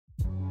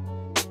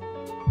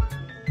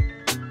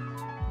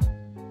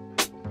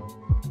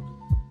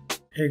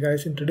Hey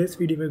guys, in today's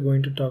video we're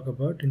going to talk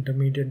about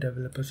Intermediate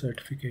Developer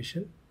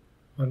Certification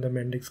on the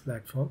Mendix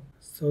platform.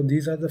 So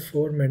these are the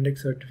 4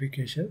 Mendix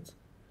certifications.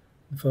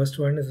 The first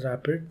one is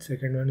Rapid,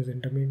 second one is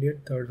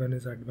Intermediate, third one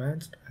is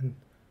Advanced, and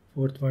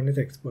fourth one is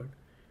Expert.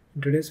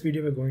 In today's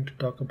video we're going to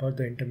talk about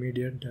the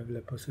Intermediate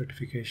Developer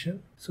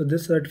Certification. So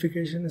this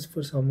certification is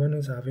for someone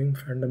who's having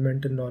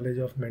fundamental knowledge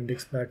of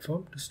Mendix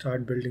platform to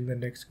start building the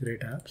next great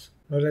apps.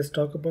 Now let's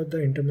talk about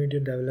the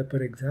Intermediate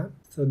Developer exam.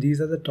 So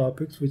these are the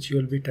topics which you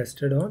will be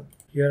tested on.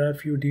 Here are a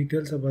few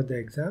details about the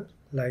exam,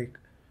 like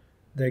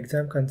the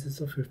exam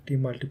consists of 50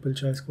 multiple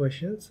choice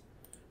questions.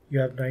 You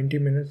have 90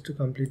 minutes to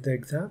complete the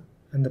exam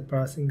and the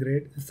passing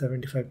grade is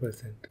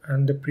 75%.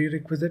 And the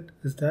prerequisite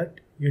is that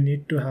you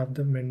need to have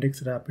the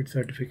Mendix Rapid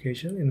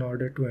certification in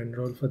order to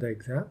enroll for the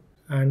exam.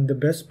 And the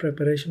best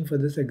preparation for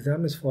this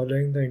exam is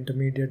following the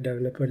Intermediate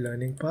Developer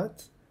learning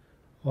paths,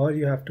 or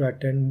you have to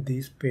attend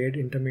these paid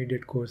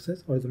intermediate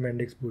courses or the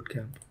Mendix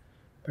Bootcamp.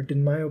 But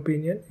in my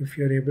opinion, if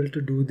you're able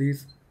to do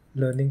these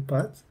learning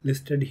paths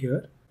listed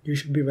here, you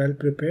should be well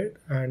prepared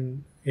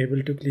and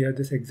able to clear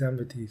this exam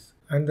with ease.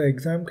 And the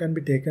exam can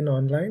be taken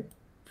online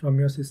from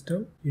your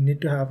system. You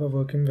need to have a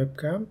working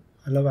webcam,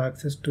 allow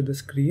access to the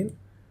screen,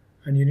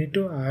 and you need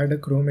to add a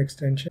Chrome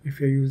extension if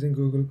you're using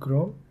Google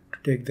Chrome to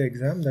take the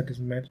exam, that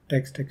is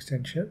Text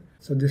extension.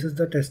 So this is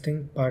the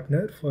testing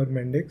partner for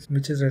Mendix,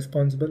 which is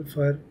responsible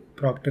for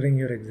proctoring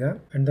your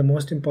exam. And the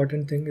most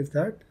important thing is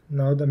that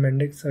now the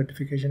Mendix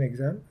certification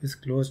exam is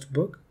closed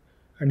book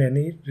and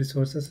any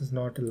resources is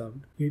not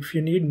allowed. If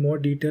you need more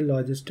detailed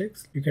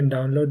logistics, you can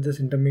download this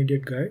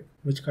intermediate guide,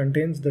 which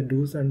contains the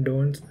do's and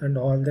don'ts and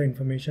all the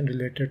information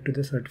related to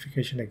the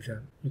certification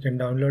exam. You can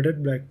download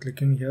it by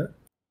clicking here.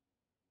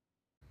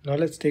 Now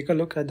let's take a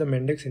look at the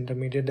Mendix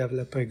Intermediate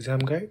Developer Exam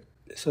Guide.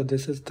 So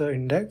this is the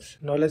index.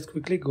 Now let's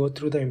quickly go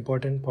through the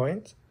important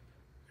points.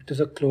 It is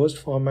a closed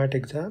format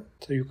exam,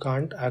 so you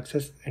can't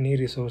access any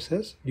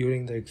resources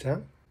during the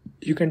exam.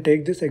 You can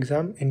take this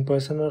exam in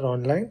person or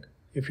online.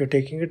 If you're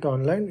taking it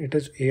online, it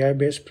is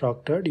AI-based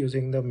proctored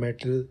using the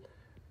Metal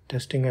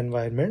testing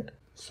environment.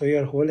 So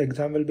your whole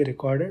exam will be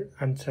recorded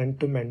and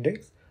sent to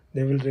Mendix.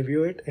 They will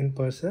review it in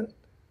person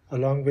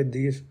along with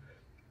these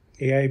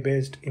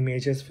AI-based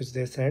images which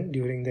they send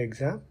during the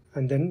exam.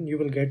 And then you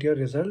will get your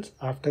results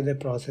after they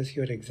process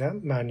your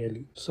exam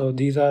manually. So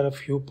these are a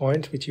few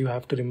points which you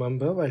have to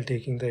remember while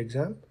taking the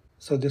exam.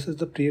 So this is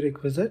the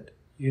prerequisite.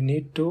 You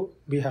need to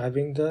be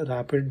having the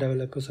Rapid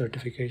Developer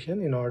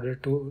certification in order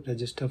to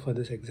register for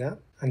this exam.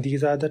 And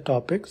these are the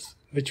topics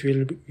which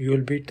you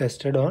will be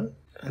tested on.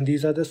 And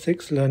these are the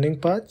 6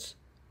 learning paths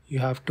you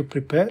have to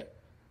prepare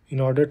in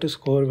order to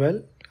score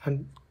well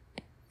and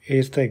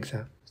ace the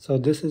exam. So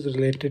this is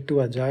related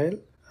to Agile,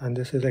 and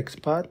this is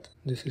XPath,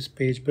 this is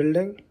page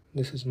building,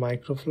 this is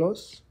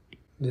microflows,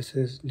 this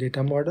is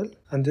data model,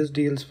 and this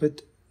deals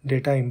with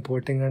data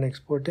importing and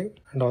exporting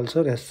and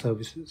also REST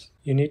services.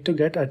 You need to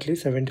get at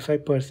least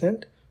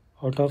 75%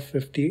 out of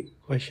 50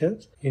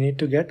 questions. You need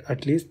to get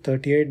at least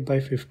 38 by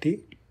 50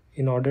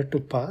 in order to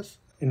pass,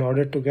 in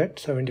order to get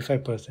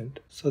 75%.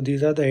 So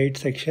these are the 8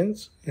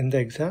 sections in the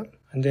exam,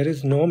 and there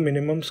is no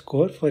minimum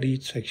score for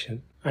each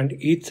section. And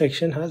each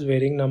section has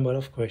varying number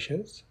of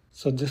questions.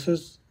 So this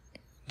is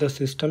the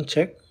system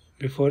check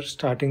before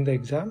starting the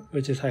exam,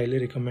 which is highly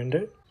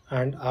recommended.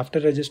 And after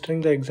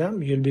registering the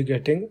exam, you'll be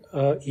getting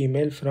an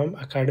email from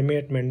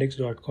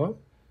academy@mendix.com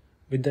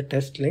with the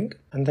test link.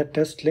 And that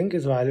test link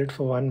is valid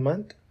for 1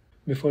 month.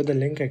 Before the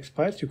link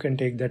expires, you can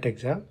take that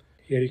exam.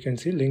 Here you can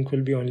see link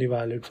will be only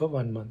valid for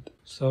 1 month.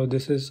 So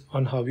this is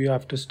on how you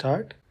have to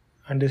start.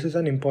 And this is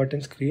an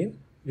important screen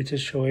which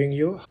is showing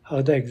you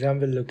how the exam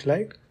will look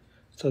like.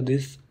 So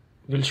this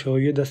will show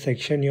you the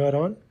section you are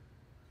on.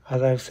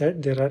 As I've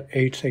said, there are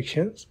 8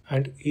 sections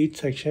and each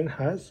section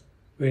has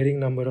varying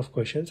number of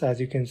questions. As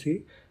you can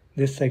see,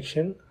 this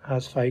section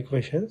has 5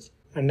 questions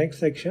and next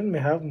section may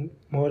have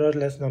more or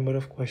less number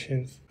of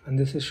questions. And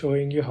this is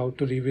showing you how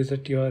to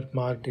revisit your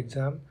marked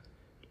exam.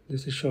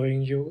 This is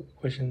showing you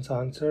questions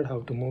answered, how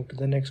to move to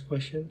the next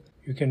question.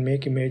 You can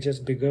make images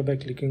bigger by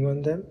clicking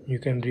on them. You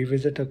can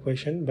revisit a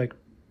question by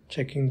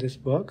checking this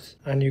box,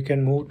 and you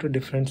can move to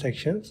different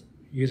sections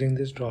using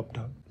this drop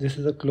down. This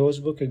is a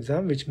closed book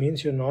exam, which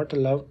means you're not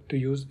allowed to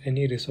use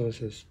any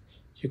resources.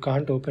 You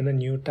can't open a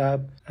new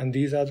tab, and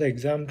these are the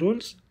exam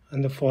rules,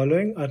 and the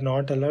following are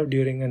not allowed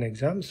during an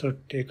exam. So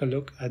take a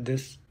look at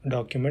this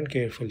document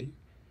carefully.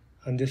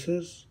 And this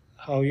is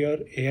how your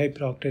AI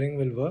proctoring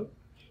will work.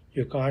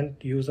 You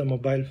can't use a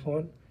mobile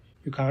phone.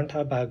 You can't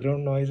have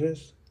background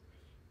noises.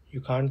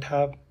 You can't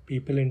have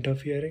people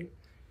interfering.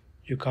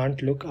 You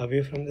can't look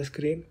away from the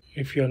screen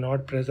if you're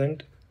not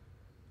present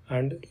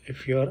and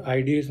if your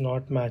ID is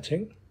not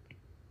matching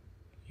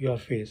your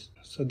face.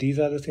 So these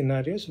are the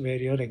scenarios where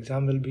your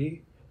exam will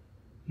be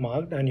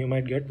marked and you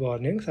might get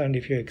warnings, and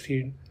if you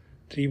exceed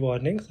 3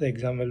 warnings, the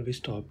exam will be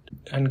stopped.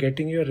 And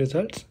getting your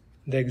results,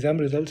 the exam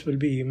results will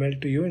be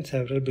emailed to you in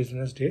several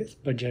business days,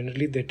 but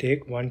generally they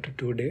take 1 to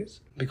 2 days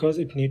because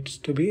it needs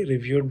to be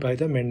reviewed by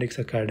the Mendix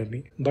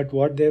Academy. But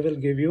what they will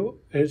give you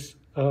is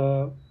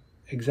an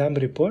exam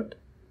report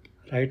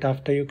right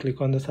after you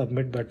click on the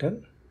submit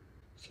button.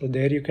 So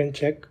there you can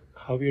check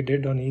how you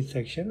did on each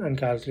section and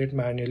calculate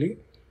manually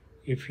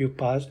if you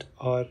passed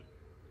or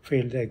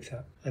failed the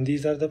exam. And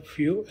these are the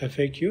few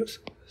FAQs.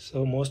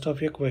 So most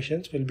of your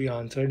questions will be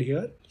answered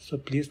here. So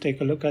please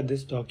take a look at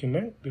this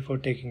document before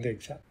taking the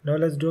exam. Now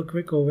let's do a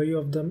quick overview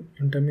of the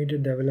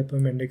Intermediate Developer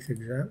Mendix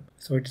exam.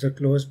 So it's a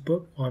closed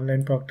book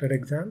online proctored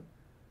exam.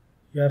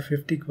 You have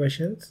 50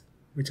 questions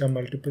which are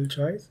multiple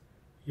choice.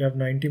 You have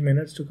 90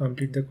 minutes to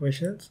complete the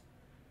questions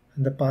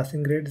and the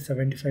passing grade is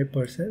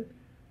 75%,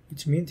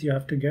 which means you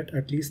have to get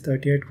at least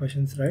 38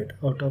 questions right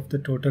out of the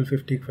total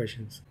 50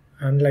 questions.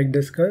 And like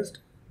discussed,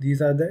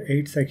 these are the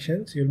 8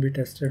 sections you'll be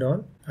tested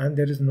on, and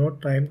there is no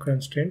time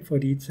constraint for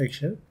each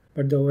section,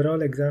 but the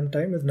overall exam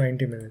time is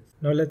 90 minutes.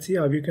 Now let's see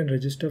how you can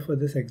register for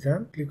this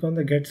exam. Click on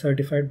the Get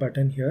Certified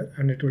button here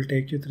and it will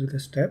take you through the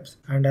steps.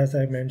 And as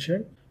I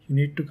mentioned, you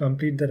need to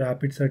complete the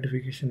rapid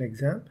certification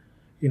exam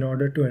in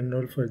order to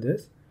enroll for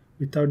this.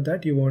 Without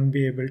that, you won't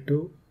be able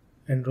to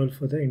enroll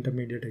for the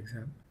intermediate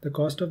exam. The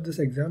cost of this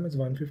exam is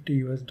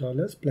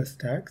 $150 plus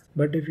tax,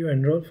 but if you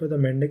enroll for the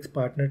Mendix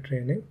partner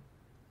training,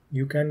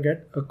 you can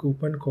get a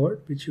coupon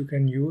code which you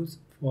can use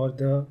for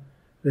the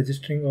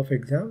registering of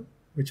exam,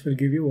 which will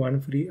give you 1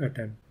 free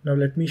attempt. Now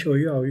let me show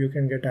you how you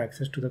can get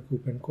access to the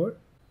coupon code.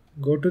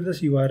 Go to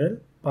this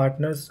URL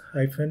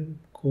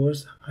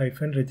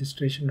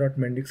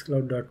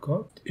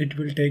partners-course-registration.mendixcloud.com. It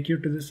will take you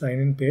to the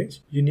sign-in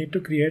page. You need to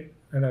create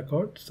an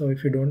account. So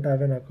if you don't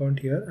have an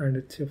account here and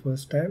it's your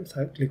first time,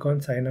 click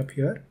on sign up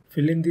here.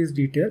 Fill in these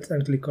details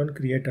and click on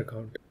create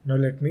account. Now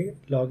let me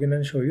log in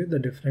and show you the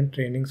different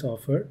trainings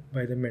offered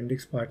by the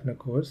Mendix partner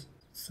course.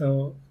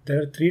 So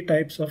there are 3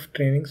 types of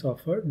trainings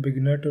offered: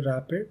 beginner to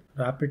rapid,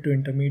 rapid to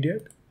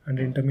intermediate, and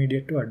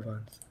intermediate to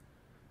advanced.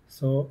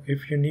 So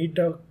if you need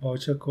a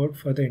voucher code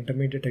for the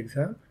intermediate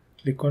exam,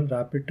 click on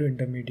rapid to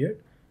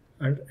intermediate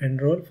and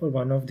enroll for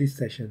one of these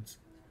sessions.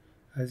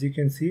 As you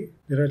can see,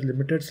 there are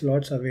limited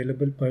slots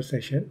available per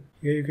session.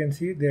 Here you can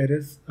see there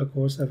is a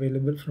course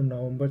available from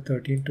November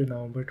 13 to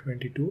November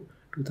 22,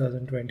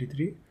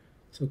 2023.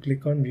 So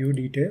click on view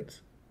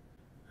details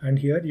and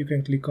here you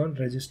can click on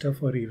register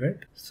for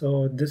event.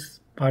 So this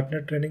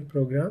partner training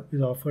program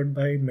is offered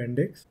by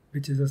Mendix,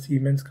 which is a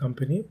Siemens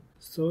company.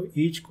 So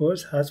each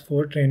course has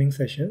 4 training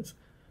sessions,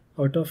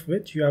 out of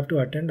which you have to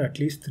attend at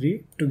least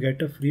 3 to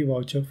get a free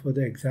voucher for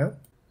the exam.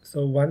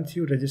 So once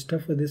you register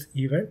for this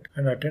event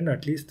and attend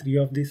at least 3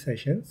 of these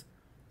sessions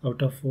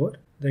out of 4,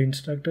 the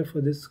instructor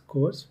for this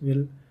course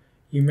will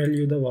email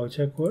you the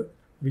voucher code,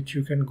 which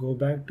you can go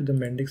back to the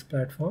Mendix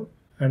platform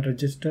and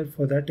register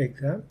for that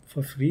exam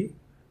for free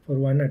for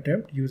 1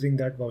 attempt using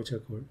that voucher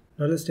code.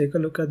 Now let's take a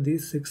look at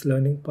these 6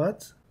 learning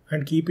paths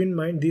and keep in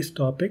mind these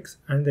topics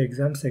and the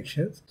exam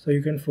sections so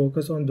you can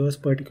focus on those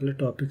particular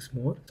topics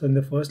more. So in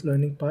the first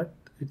learning path,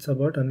 it's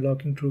about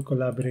unlocking true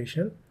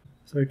collaboration.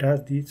 So it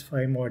has these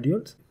 5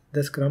 modules.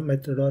 The Scrum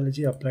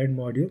methodology applied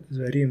module is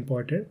very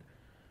important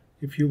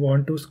if you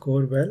want to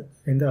score well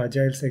in the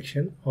Agile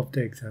section of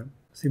the exam.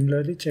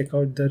 Similarly, check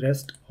out the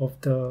rest of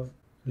the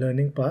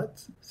learning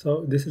paths.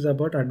 So this is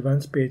about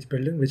advanced page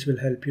building, which will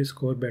help you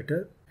score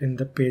better in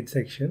the page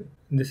section.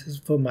 This is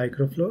for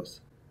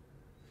microflows.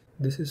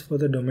 This is for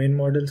the domain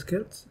model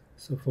skills.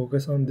 So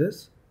focus on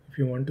this if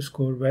you want to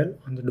score well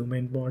on the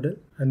domain model.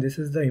 And this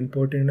is the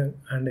importing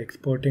and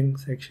exporting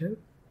section.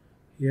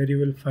 Here you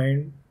will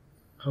find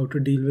how to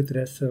deal with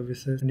REST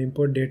services and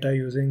import data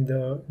using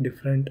the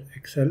different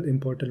Excel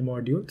importer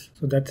modules.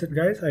 So that's it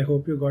guys. I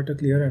hope you got a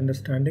clear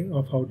understanding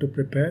of how to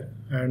prepare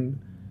and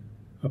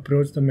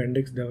approach the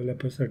Mendix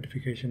Developer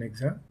Certification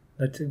Exam.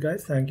 That's it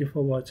guys. Thank you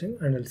for watching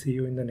and I'll see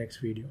you in the next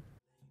video.